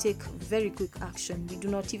us, we take very quick action. We do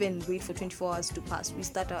not even wait for 24 hours to pass. We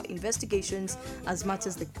start our investigations as much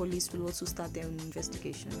as the police will also start their own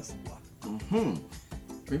investigations. Mm-hmm.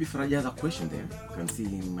 Maybe Faraji has a question there. You can see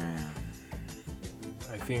him.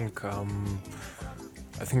 I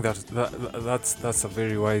think that's a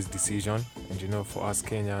very wise decision, and for us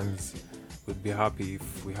Kenyans, we'd be happy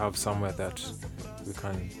if we have somewhere that we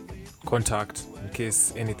can contact in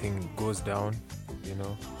case anything goes down,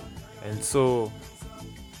 And so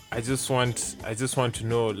I just want to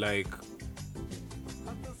know, like,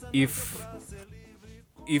 if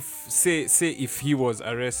if he was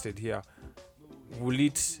arrested here, will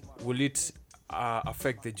it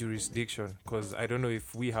affect the jurisdiction? Because I don't know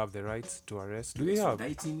if we have the rights to arrest. Do we have?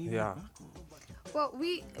 Yeah. Well,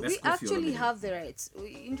 we actually have the rights.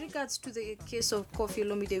 In regards to the case of Kofi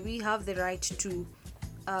Olomide, we have the right to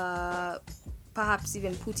perhaps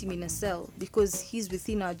even put him in a cell because he's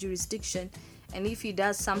within our jurisdiction. And if he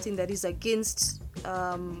does something that is against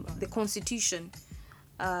the Constitution,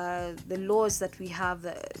 the laws that we have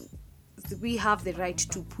the right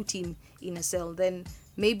to put him in a cell. Then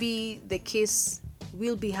maybe the case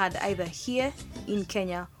will be heard either here in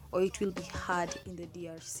Kenya or it will be heard in the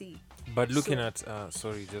DRC. But looking at,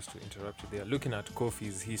 sorry, just to interrupt you there, looking at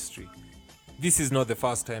Kofi's history, this is not the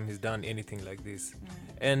first time he's done anything like this.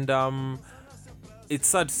 And it's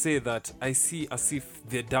sad to say that I see as if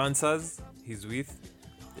the dancers he's with,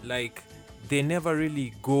 like, they never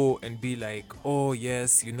really go and be like, oh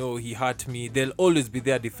yes, he hurt me. They'll always be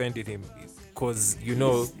there defending him because, he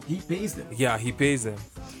pays them. Yeah, he pays them.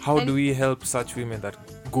 How do we help such women that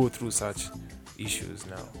go through such issues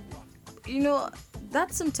now?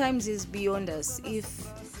 That sometimes is beyond us. If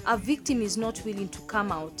a victim is not willing to come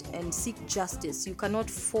out and seek justice, you cannot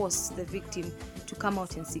force the victim to come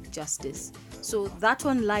out and seek justice. So that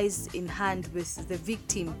one lies in hand with the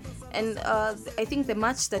victim And I think the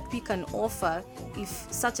much that we can offer, if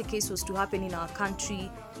such a case was to happen in our country,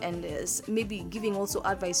 and maybe giving also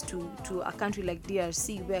advice to a country like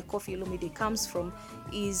DRC, where Kofi Olomide comes from,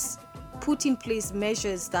 is put in place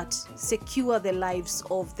measures that secure the lives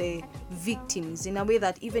of the victims in a way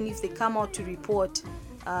that even if they come out to report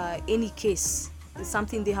any case,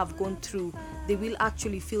 something they have gone through, they will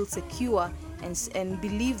actually feel secure and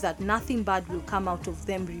believe that nothing bad will come out of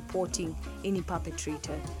them reporting any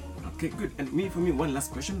perpetrator. Okay, good. And for me, one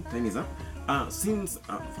last question. Time is up. Since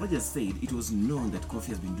Faraji said it was known that Kofi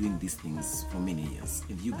has been doing these things for many years,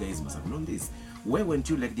 and you guys must have known this, why weren't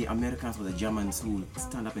you like the Americans or the Germans who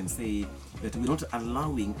stand up and say that we're not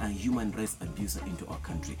allowing a human rights abuser into our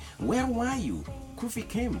country? Where were you? Kofi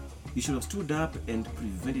came. You should have stood up and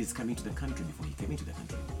prevented his coming to the country before he came into the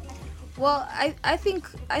country. Well, I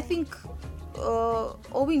think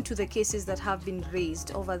owing to the cases that have been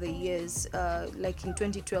raised over the years, like in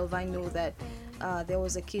 2012, I know that there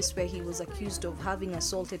was a case where he was accused of having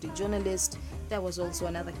assaulted a journalist. There was also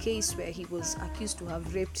another case where he was accused to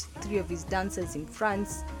have raped 3 of his dancers in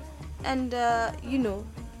France. And,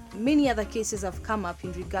 many other cases have come up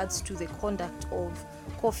in regards to the conduct of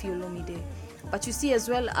Kofi Olomide. But you see, as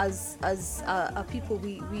well as people,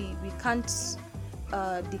 we can't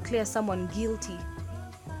declare someone guilty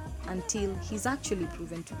until he's actually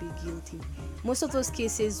proven to be guilty. Most of those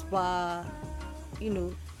cases were,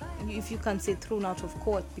 if you can say, thrown out of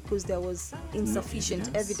court because there was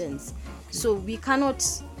insufficient evidence. So we cannot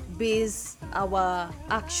base our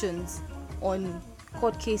actions on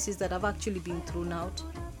court cases that have actually been thrown out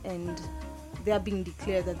and they are being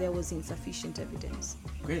declared that there was insufficient evidence.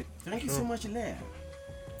 Great. Thank you so much, Leah.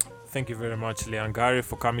 Thank you very much, Leangari,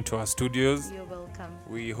 for coming to our studios. You're welcome.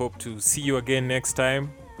 We hope to see you again next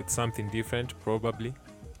time with something different, probably,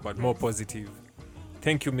 but more positive.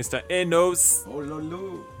 Thank you, Mr. Enos. Oh,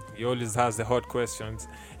 lolo. He always has the hot questions.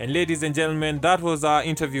 And ladies and gentlemen, that was our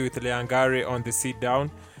interview with Leangari on the Sit Down.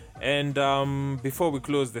 And before we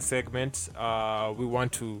close the segment, we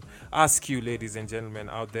want to ask you, ladies and gentlemen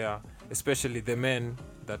out there, especially the men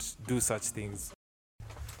that do such things.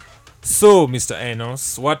 So, Mr.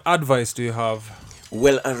 Enos, what advice do you have?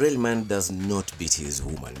 Well, a real man does not beat his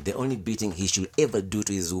woman. The only beating he should ever do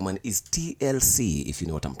to his woman is TLC, if you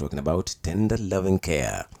know what I'm talking about. Tender loving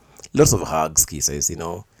care. Lots of hugs, kisses,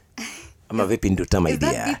 I'm a vaping nduta, my dear.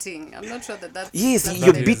 Is that beating? I'm not sure that's... Yes,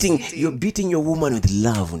 you're beating your woman with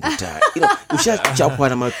love, nduta. Ushachapwa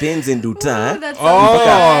na mapenzi nduta.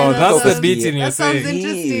 That's the beating you're saying. That sounds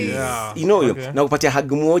interesting. Yeah. Na kupatia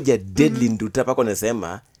hug moja deadly nduta pako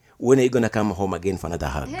nasema, when are you going to come home again for another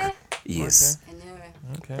hug? Yeah. Yes.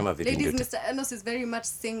 Okay. Ladies, Mr. Enos is very much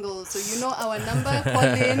single, so you know our number. Call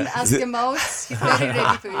in, ask him out. He's very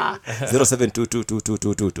ready for you.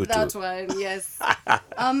 0722222222. That one, yes.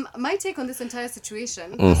 My take on this entire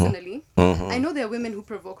situation, personally, I know there are women who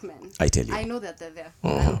provoke men. I tell you. I know that they're there.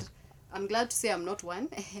 And I'm glad to say I'm not one.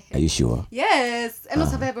 Are you sure? Yes.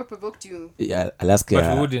 Enos, have I ever provoked you? Yeah, Alaska.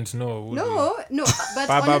 But we wouldn't know. No. But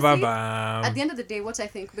honestly, at the end of the day, what I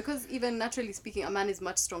think, because even naturally speaking, a man is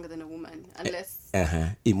much stronger than a woman, unless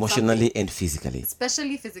emotionally and physically.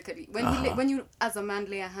 Especially physically. When you as a man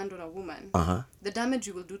lay a hand on a woman, the damage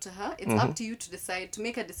you will do to her, it's up to you to decide, to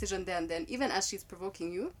make a decision there and then, even as she's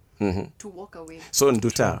provoking you, to walk away. So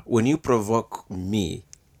Nduta, when you provoke me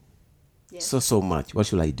so much, what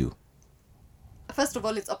should I do? First of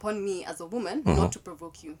all, it's upon me as a woman not to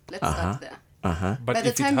provoke you. Let's start there. But by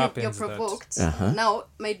the time you're that... provoked, now,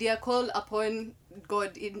 my dear, call upon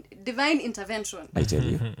God in divine intervention. I tell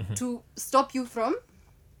you. To stop you from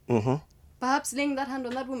perhaps laying that hand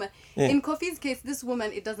on that woman. In Kofi's case, this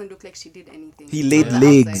woman, it doesn't look like she did anything. He laid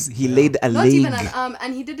legs. He laid a leg. Not even an arm,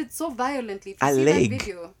 and he did it so violently. If you see leg. that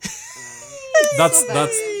video.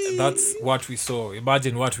 That's what we saw.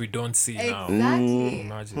 Imagine what we don't see now. Exactly.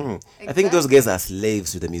 Imagine. I think those guys are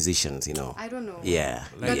slaves to the musicians, I don't know. Yeah.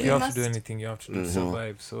 Like you have to do anything you have to do to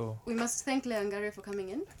survive. So we must thank Leangari for coming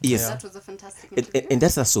in. Yes. That was a fantastic interview. And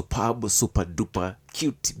that's a superb, super duper,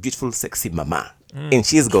 cute, beautiful, sexy mama. And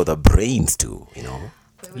she's got the brains too,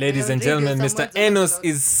 Ladies and gentlemen, Mr. Enos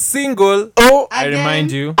is single. I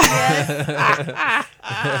remind you. Yes.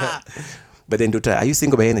 But then, Nduta, are you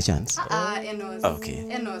single by any chance? Enos. Okay.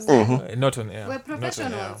 Enos. Not on air. We're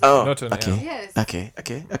professionals. Not on okay. air. Yes. Okay.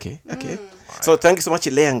 So thank you so much,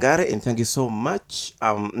 Leangari, and thank you so much.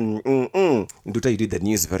 Nduta, you did the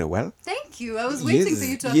news very well. Thank you. I was waiting for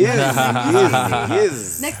you to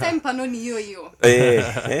Yes. Next time, panoni yo.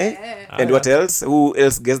 And what else? Who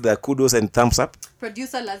else gets the kudos and thumbs up?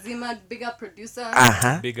 Producer Lazima, big up producer.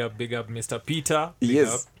 Big up Mr. Peter.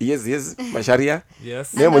 Yes. Masharia.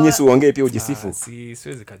 Yes. Mimi mwenyewe siuongee pia Jisifu.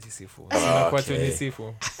 Siwezi kajisifu. Nakuacha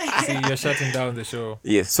unisifu. See, you're shutting down the show.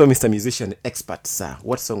 Yes, so Mr. Musician Expert, sir,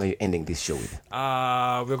 what song are you ending this show with?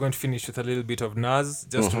 We're going to finish with a little bit of Nas,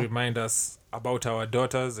 just to remind us about our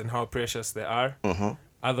daughters and how precious they are.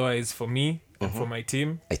 Otherwise, for me and for my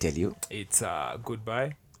team, I tell you, it's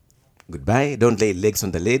goodbye. Goodbye. Don't lay legs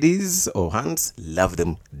on the ladies or hands. Love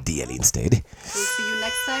them dearly instead. We'll see you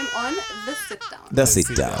next time on The Sit Down. The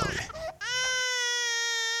Sit Down.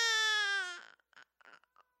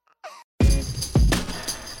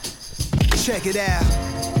 Check it out.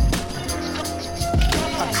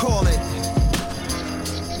 I call it.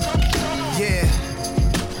 Yeah.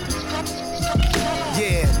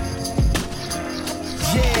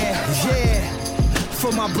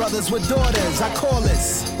 For my brothers with daughters, I call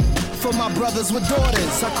this. For my brothers with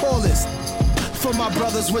daughters, I call this. For my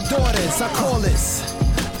brothers with daughters, I call this.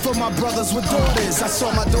 For my brothers with daughters, I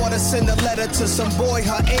saw my daughter send a letter to some boy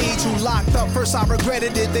her age who locked up. First I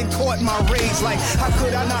regretted it, then caught my rage. Like, how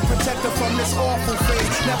could I not protect her from this awful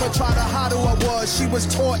phase? Never tried to hide who I was, she was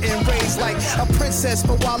taught and raised like a princess.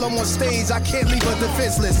 But while I'm on stage, I can't leave her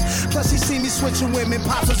defenseless. Plus she see me switching women,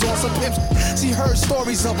 pops was on some pimps. She heard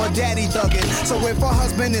stories of her daddy thugging. So if her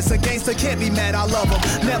husband is a gangster, can't be mad, I love him.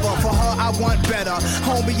 Never, for her I want better.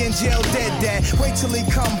 Homie in jail, dead dad. Wait till he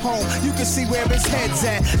come home, you can see where his head's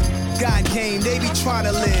at. God game, they be trying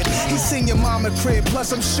to live. He seen your mama crib,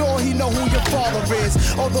 plus I'm sure he know who your father is.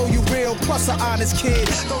 Although you real, plus an honest kid.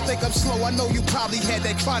 Don't think I'm slow, I know you probably had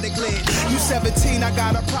that chronic lid. You 17, I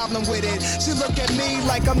got a problem with it. She look at me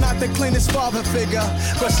like I'm not the cleanest father figure,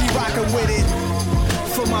 but she rockin' with it.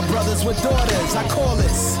 For my brothers with daughters, I call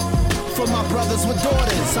this. For my brothers with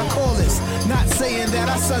daughters, I call this. Not saying that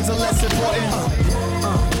our sons are less important.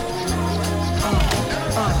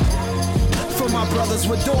 For my brothers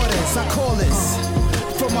with daughters, I call this.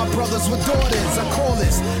 For my brothers with daughters, I call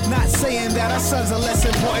this. Not saying that our sons are less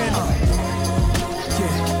important.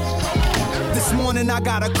 This morning I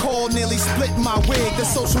got a call, nearly split my wig. The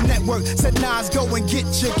social network said Nas, go and get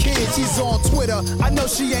your kids. She's on Twitter, I know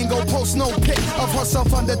she ain't gon' post no pic of herself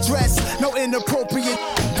underdressed. No inappropriate,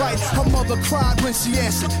 right? Her mother cried when she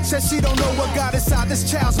answered. Said she don't know what got inside this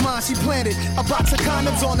child's mind. She planted a box of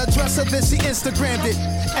condoms on her dresser, then she Instagrammed it.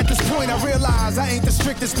 At this point I realize I ain't the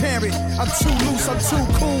strictest parent. I'm too loose, I'm too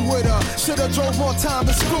cool with her. Should've drove more time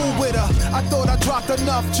to school with her. I thought I dropped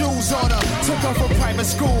enough jewels on her. Took her from private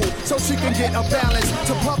school so she can get a balance.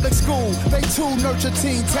 To public school, they too nurture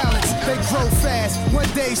teen talents. They grow fast. One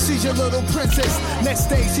day she's your little princess. Next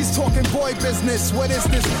day she's talking boy business. What is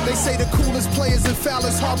this? They say the coolest players and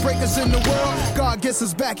foulest heartbreakers in the world. God gets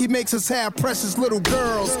us back, he makes us have precious little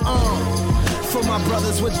girls. For my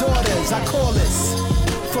brothers with daughters, I call this.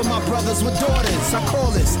 For my brothers with daughters, I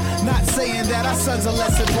call this. Not saying that our sons are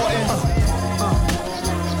less important.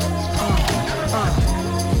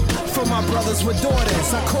 For my brothers with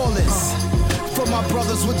daughters, I call this. For my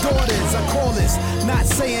brothers with daughters, I call this. Not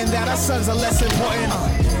saying that our sons are less important.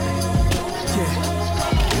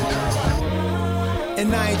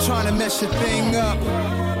 And I ain't trying to mess your thing up,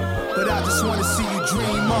 but I just wanna see you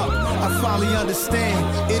dream up. I finally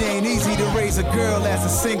understand it ain't easy to raise a girl as a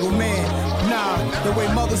single man. Nah, the way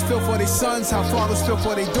mothers feel for their sons, how fathers feel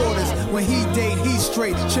for their daughters. When he date, he's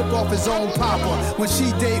straight, chip off his own papa. When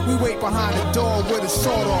she date, we wait behind the door with a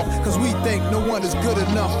sword off, cause we think no one is good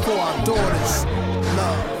enough for our daughters.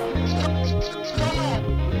 Love.